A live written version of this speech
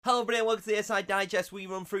Hello everybody and welcome to the ESI Digest. We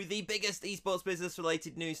run through the biggest esports business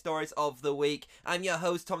related news stories of the week. I'm your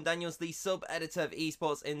host Tom Daniels, the sub-editor of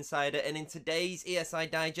Esports Insider, and in today's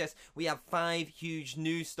ESI Digest we have 5 huge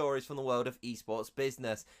news stories from the world of esports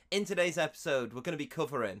business. In today's episode we're going to be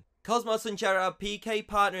covering Cosmos and Gerard Piqué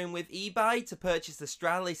partnering with eBay to purchase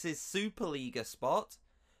Astralis' Superliga spot,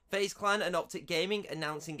 FaZe Clan and Optic Gaming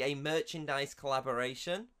announcing a merchandise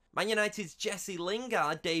collaboration, Man United's Jesse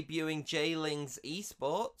Lingard debuting J-Lings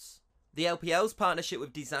Esports, the LPL's partnership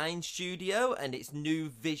with Design Studio and its new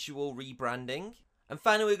visual rebranding, and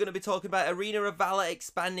finally we're going to be talking about Arena Revala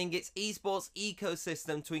expanding its esports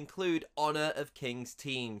ecosystem to include Honor of Kings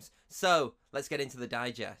teams. So, let's get into the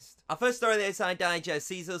digest. Our first story of the ESI Digest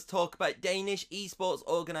sees us talk about Danish esports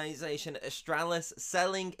organisation Astralis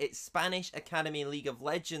selling its Spanish Academy League of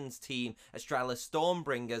Legends team, Astralis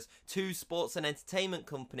Stormbringers, to sports and entertainment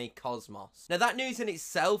company Cosmos. Now that news in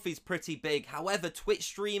itself is pretty big, however Twitch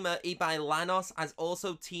streamer Ibai Llanos has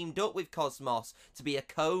also teamed up with Cosmos to be a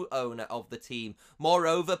co-owner of the team.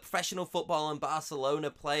 Moreover, professional football and Barcelona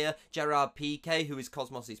player Gerard Piqué, who is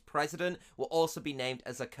Cosmos' president, will also be named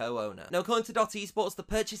as a co-owner. Now, according to Dot Esports, the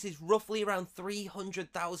purchase is roughly around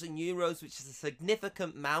 300,000 euros, which is a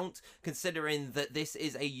significant amount considering that this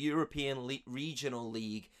is a European regional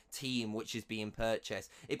league team which is being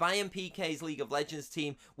purchased. Ibai and Piqué's League of Legends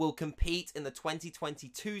team will compete in the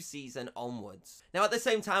 2022 season onwards. Now, at the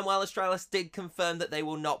same time, while Astralis did confirm that they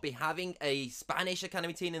will not be having a Spanish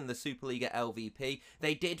Academy team in the Superliga LVP,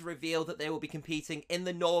 they did reveal that they will be competing in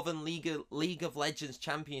the Northern League of Legends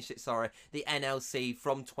Championship, the NLC,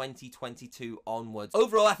 from 2022 onwards.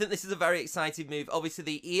 Overall, I think this is a very exciting move. Obviously,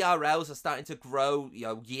 the ERLs are starting to grow,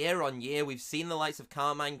 year on year. We've seen the likes of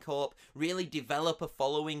Carmine Corp really develop a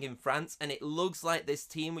following in France, and it looks like this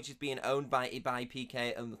team, which is being owned by Ibai,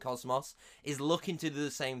 Piqué and Cosmos, is looking to do the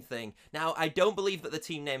same thing. Now, I don't believe that the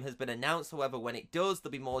team name has been announced. However, when it does,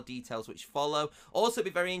 there'll be more details which follow. Also, be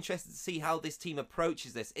very interested to see how this team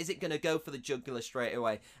approaches this. Is it going to go for the jugular straight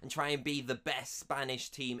away and try and be the best Spanish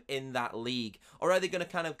team in that league, or are they going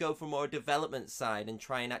to kind of go for more development side and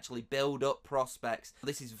try and actually build up prospects?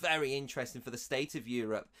 This is very interesting for the state of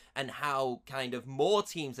Europe and how kind of more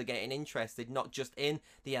teams are getting interested, not just in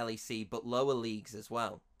the LEC but lower leagues as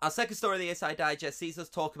well. Our second story of the ESI Digest sees us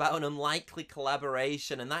talk about an unlikely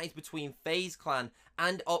collaboration, and that is between FaZe Clan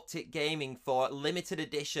and Optic Gaming for limited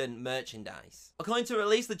edition merchandise. According to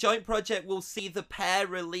release, the joint project will see the pair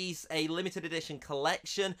release a limited edition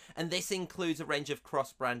collection, and this includes a range of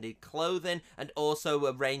cross-branded clothing and also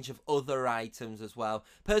a range of other items as well.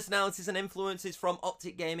 Personalities and influences from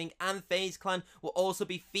Optic Gaming and FaZe Clan will also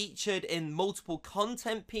be featured in multiple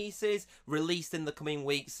content pieces released in the coming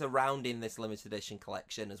weeks surrounding this limited edition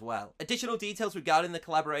collection as well. Additional details regarding the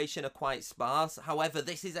collaboration are quite sparse. However,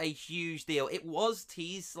 this is a huge deal. It was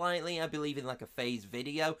teased slightly, I believe, in like a FaZe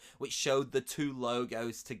video, which showed the two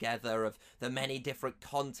logos together of the many different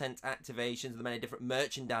content activations, the many different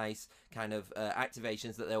merchandise kind of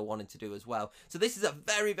activations that they were wanting to do as well. So this is a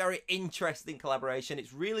very, very interesting collaboration.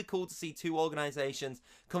 It's really cool to see two organizations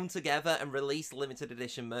come together and release limited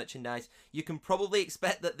edition merchandise. You can probably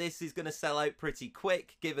expect that this is going to sell out pretty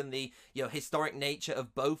quick, given the historic nature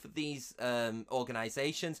of both of these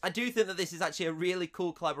organizations. I do think that this is actually a really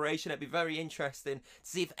cool collaboration. It'd be very interesting to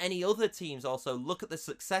see if any other teams also look at the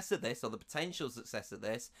success of this, or the potential success of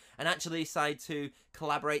this, and actually decide to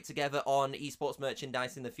collaborate together on esports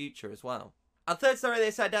merchandise in the future as well. Our third story of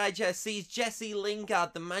this Digest sees Jesse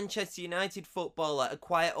Lingard, the Manchester United footballer,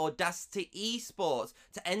 acquire Audacity Esports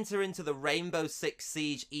to enter into the Rainbow Six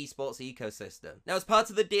Siege esports ecosystem. Now, as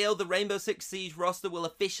part of the deal, the Rainbow Six Siege roster will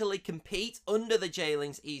officially compete under the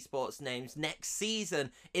J-Lings Esports names next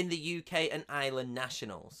season in the UK and Ireland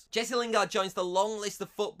Nationals. Jesse Lingard joins the long list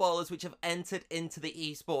of footballers which have entered into the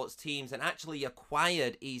esports teams and actually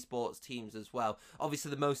acquired esports teams as well.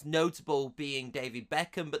 Obviously, the most notable being David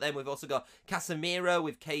Beckham, but then we've also got Casemiro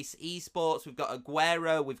with Case Esports, we've got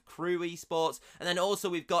Aguero with Crew Esports, and then also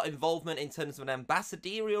we've got involvement in terms of an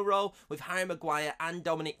ambassadorial role with Harry Maguire and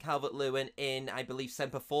Dominic Calvert-Lewin in, I believe,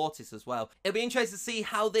 Semper Fortis as well. It'll be interesting to see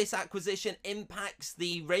how this acquisition impacts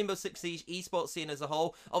the Rainbow Six Siege esports scene as a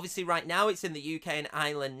whole. Obviously, right now it's in the UK and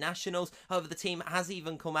Ireland Nationals. However, the team has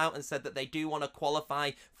even come out and said that they do want to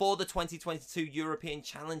qualify for the 2022 European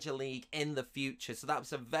Challenger League in the future. So that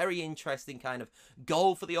was a very interesting kind of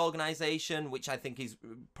goal for the organisation, which I think is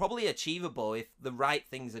probably achievable if the right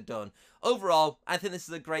things are done. Overall, I think this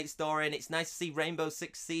is a great story, and it's nice to see Rainbow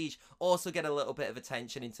Six Siege also get a little bit of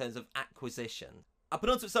attention in terms of acquisition. Our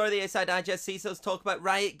penultimate story of the ESI Digest sees us talk about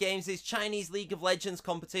Riot Games' Chinese League of Legends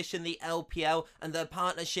competition, the LPL, and their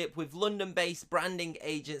partnership with London-based branding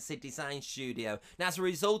agency Design Studio. Now, as a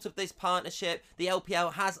result of this partnership, the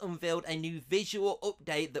LPL has unveiled a new visual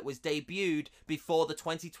update that was debuted before the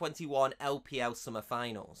 2021 LPL Summer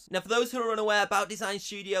Finals. Now, for those who are unaware about Design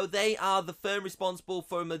Studio, they are the firm responsible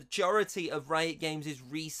for a majority of Riot Games'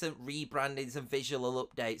 recent rebrandings and visual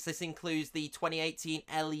updates. This includes the 2018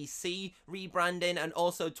 LEC rebranding and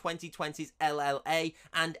also 2020's LLA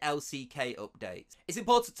and LCK updates. It's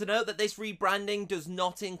important to note that this rebranding does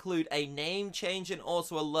not include a name change and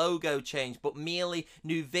also a logo change, but merely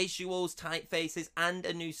new visuals, typefaces, and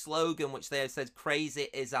a new slogan, which they have said, "Crazy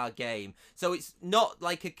is our game." So it's not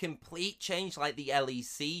like a complete change like the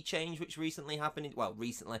LEC change, which recently happened, in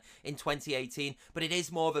 2018, but it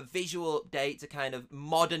is more of a visual update to kind of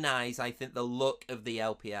modernize, I think, the look of the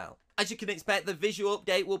LPL. As you can expect, the visual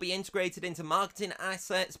update will be integrated into marketing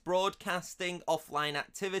assets, broadcasting, offline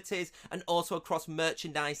activities, and also across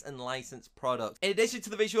merchandise and licensed products. In addition to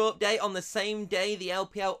the visual update, on the same day, the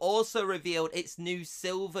LPL also revealed its new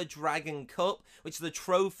Silver Dragon Cup, which is the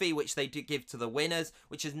trophy which they do give to the winners,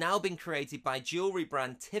 which has now been created by jewelry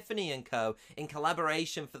brand Tiffany & Co. in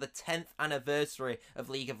collaboration for the 10th anniversary of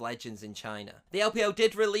League of Legends in China. The LPL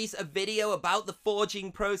did release a video about the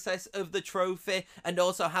forging process of the trophy and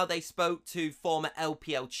also how they spoke to former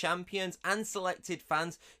LPL champions and selected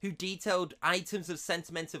fans who detailed items of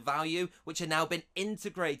sentimental value which have now been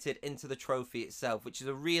integrated into the trophy itself, which is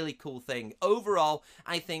a really cool thing. Overall,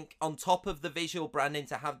 I think on top of the visual branding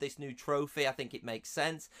to have this new trophy, I think it makes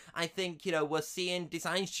sense. I think, you know, we're seeing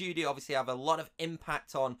Design Studio obviously have a lot of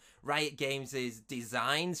impact on Riot Games'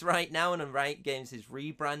 designs right now and on Riot Games'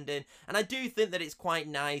 rebranding, and I do think that it's quite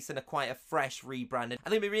nice and quite a fresh rebranding. I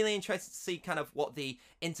think it'd be really interesting to see kind of what the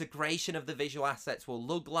integration of the visual assets will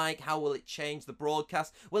look like. How will it change the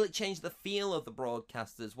broadcast? Will it change the feel of the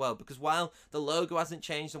broadcast as well? Because while the logo hasn't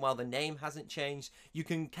changed and while the name hasn't changed, you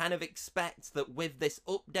can kind of expect that with this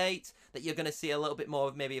update that you're going to see a little bit more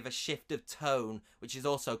of maybe of a shift of tone, which is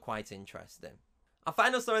also quite interesting. Our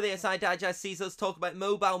final story of the ESI Digest sees us talk about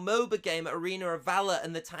mobile MOBA game Arena of Valor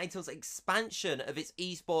and the title's expansion of its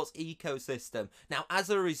esports ecosystem. Now,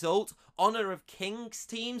 as a result, Honor of Kings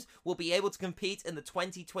teams will be able to compete in the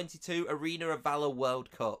 2022 Arena of Valor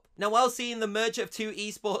World Cup. Now, while seeing the merger of two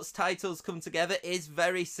esports titles come together is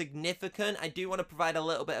very significant, I do want to provide a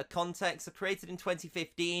little bit of context. So, created in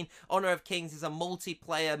 2015, Honor of Kings is a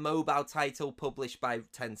multiplayer mobile title published by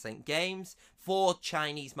Tencent Games for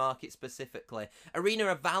Chinese market specifically. Arena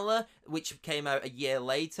of Valor, which came out a year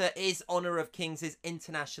later, is Honor of Kings'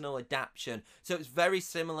 international adaptation. So it's very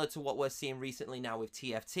similar to what we're seeing recently now with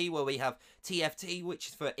TFT, where we have TFT, which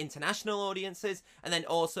is for international audiences, and then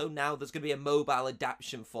also now there's going to be a mobile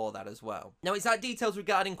adaptation for that as well. Now, exact details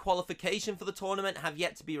regarding qualification for the tournament have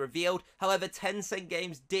yet to be revealed. However, Tencent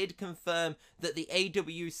Games did confirm that the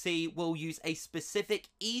AWC will use a specific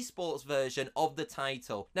esports version of the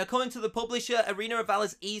title. Now, coming to the publisher, Arena of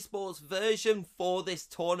Valor's esports version for this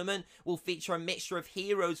tournament will feature a mixture of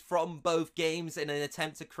heroes from both games in an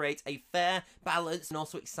attempt to create a fair, balanced, and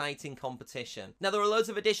also exciting competition. Now, there are loads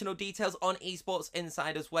of additional details on Esports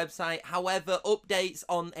Insider's website. However, updates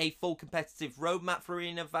on a full competitive roadmap for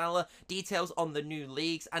Arena of Valor, details on the new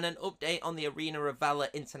leagues, and an update on the Arena of Valor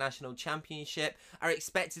International Championship are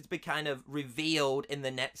expected to be kind of revealed in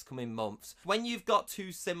the next coming months. When you've got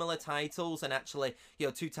two similar titles, and actually, you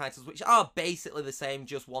know, two titles which are basically the same,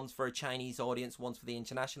 just one's for a Chinese audience, one's for the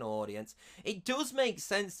international audience, it does make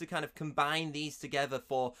sense to kind of combine these together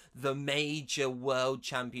for the major world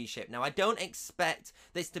championship. Now, I don't expect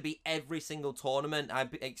this to be every single tournament. I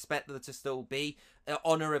expect there to still be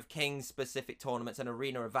Honor of Kings specific tournaments and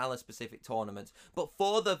Arena of Valor specific tournaments, but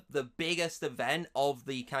for the biggest event of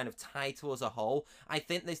the kind of title as a whole, I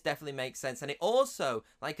think this definitely makes sense. And it also,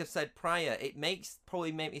 like I've said prior, it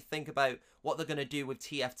probably make me think about what they're going to do with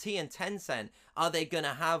TFT and Tencent. Are they going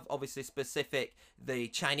to have obviously specific the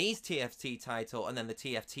Chinese TFT title and then the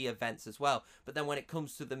TFT events as well, but then when it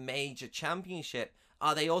comes to the major championship,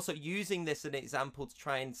 are they also using this as an example to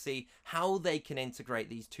try and see how they can integrate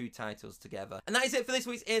these two titles together? And that is it for this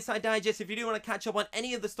week's ESI Digest. If you do want to catch up on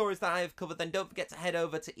any of the stories that I have covered, then don't forget to head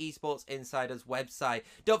over to Esports Insider's website.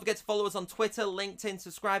 Don't forget to follow us on Twitter, LinkedIn,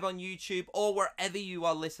 subscribe on YouTube, or wherever you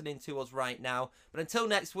are listening to us right now. But until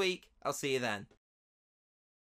next week, I'll see you then.